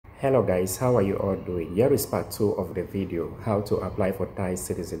Hello guys, how are you all doing? Here is part 2 of the video, how to apply for Thai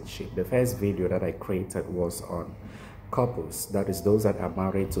citizenship. The first video that I created was on couples, that is those that are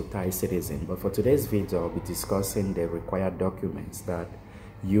married to Thai citizens. But for today's video, I'll be discussing the required documents that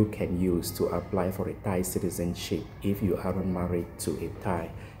you can use to apply for a Thai citizenship if you aren't married to a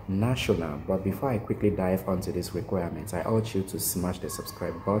Thai national. But before I quickly dive onto these requirements, I urge you to smash the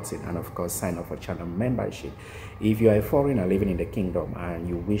subscribe button and of course sign up for channel membership. If you are a foreigner living in the kingdom and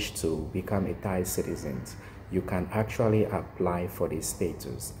you wish to become a Thai citizen, you can actually apply for this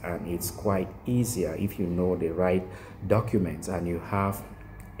status, and it's quite easier if you know the right documents and you have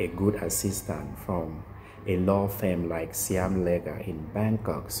a good assistant from a law firm like Siam Legal in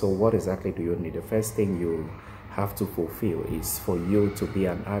Bangkok. So what exactly do you need? The first thing you have to fulfill is for you to be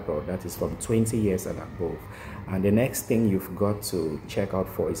an adult, that is from 20 years and above. And the next thing you've got to check out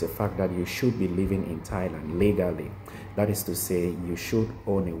for is the fact that you should be living in Thailand legally. That is to say, you should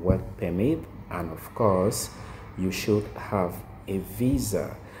own a work permit, and of course you should have a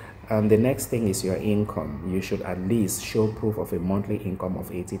visa. And the next thing is your income. You should at least show proof of a monthly income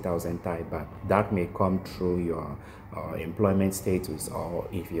of 80,000 Thai baht. That may come through your employment status, or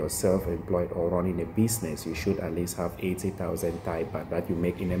if you're self-employed or running a business, you should at least have 80,000 Thai baht that you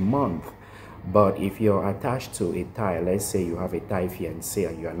make in a month. But if you're attached to a Thai, let's say you have a Thai fiancé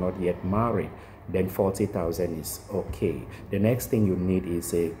and you are not yet married, then 40,000 is okay. The next thing you need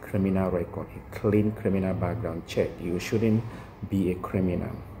is a criminal record, a clean criminal background check. You shouldn't be a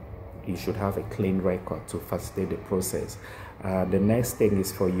criminal. You should have a clean record to facilitate the process. The next thing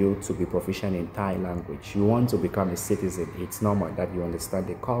is for you to be proficient in Thai language. You want to become a citizen, it's normal that you understand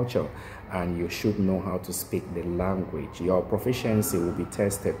the culture and you should know how to speak the language. Your proficiency will be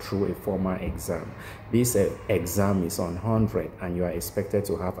tested through a formal exam. This exam is on 100 and you are expected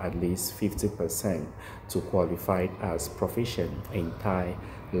to have at least 50% to qualify as proficient in Thai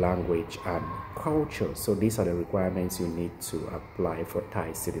language and culture. So these are the requirements you need to apply for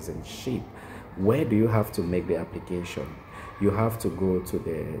Thai citizenship. Where do you have to make the application? You have to go to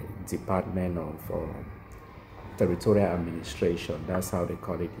the Department of Territorial Administration, that's how they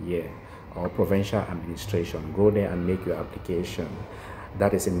call it here, or Provincial Administration. Go there and make your application.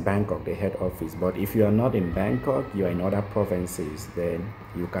 That is in Bangkok, the head office. But if you are not in Bangkok, you are in other provinces, then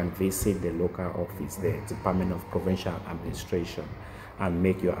you can visit the local office, the Department of Provincial Administration, and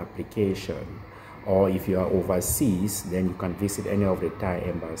make your application. Or if you are overseas, then you can visit any of the Thai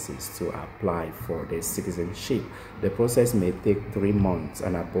embassies to apply for the citizenship. The process may take 3 months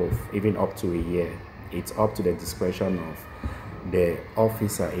and above, even up to a year. It's up to the discretion of the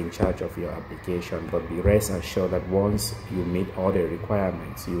officer in charge of your application, but be rest assured that once you meet all the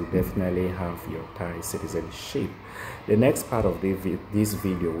requirements, you definitely have your Thai citizenship. The next part of this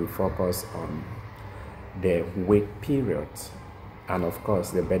video will focus on the wait period and of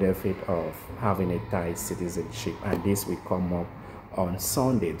course the benefit of having a Thai citizenship, and this will come up on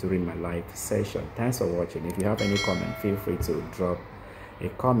Sunday during my live session. Thanks for watching. If you have any comment, feel free to drop a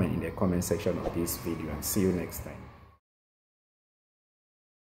comment in the comment section of this video, and see you next time.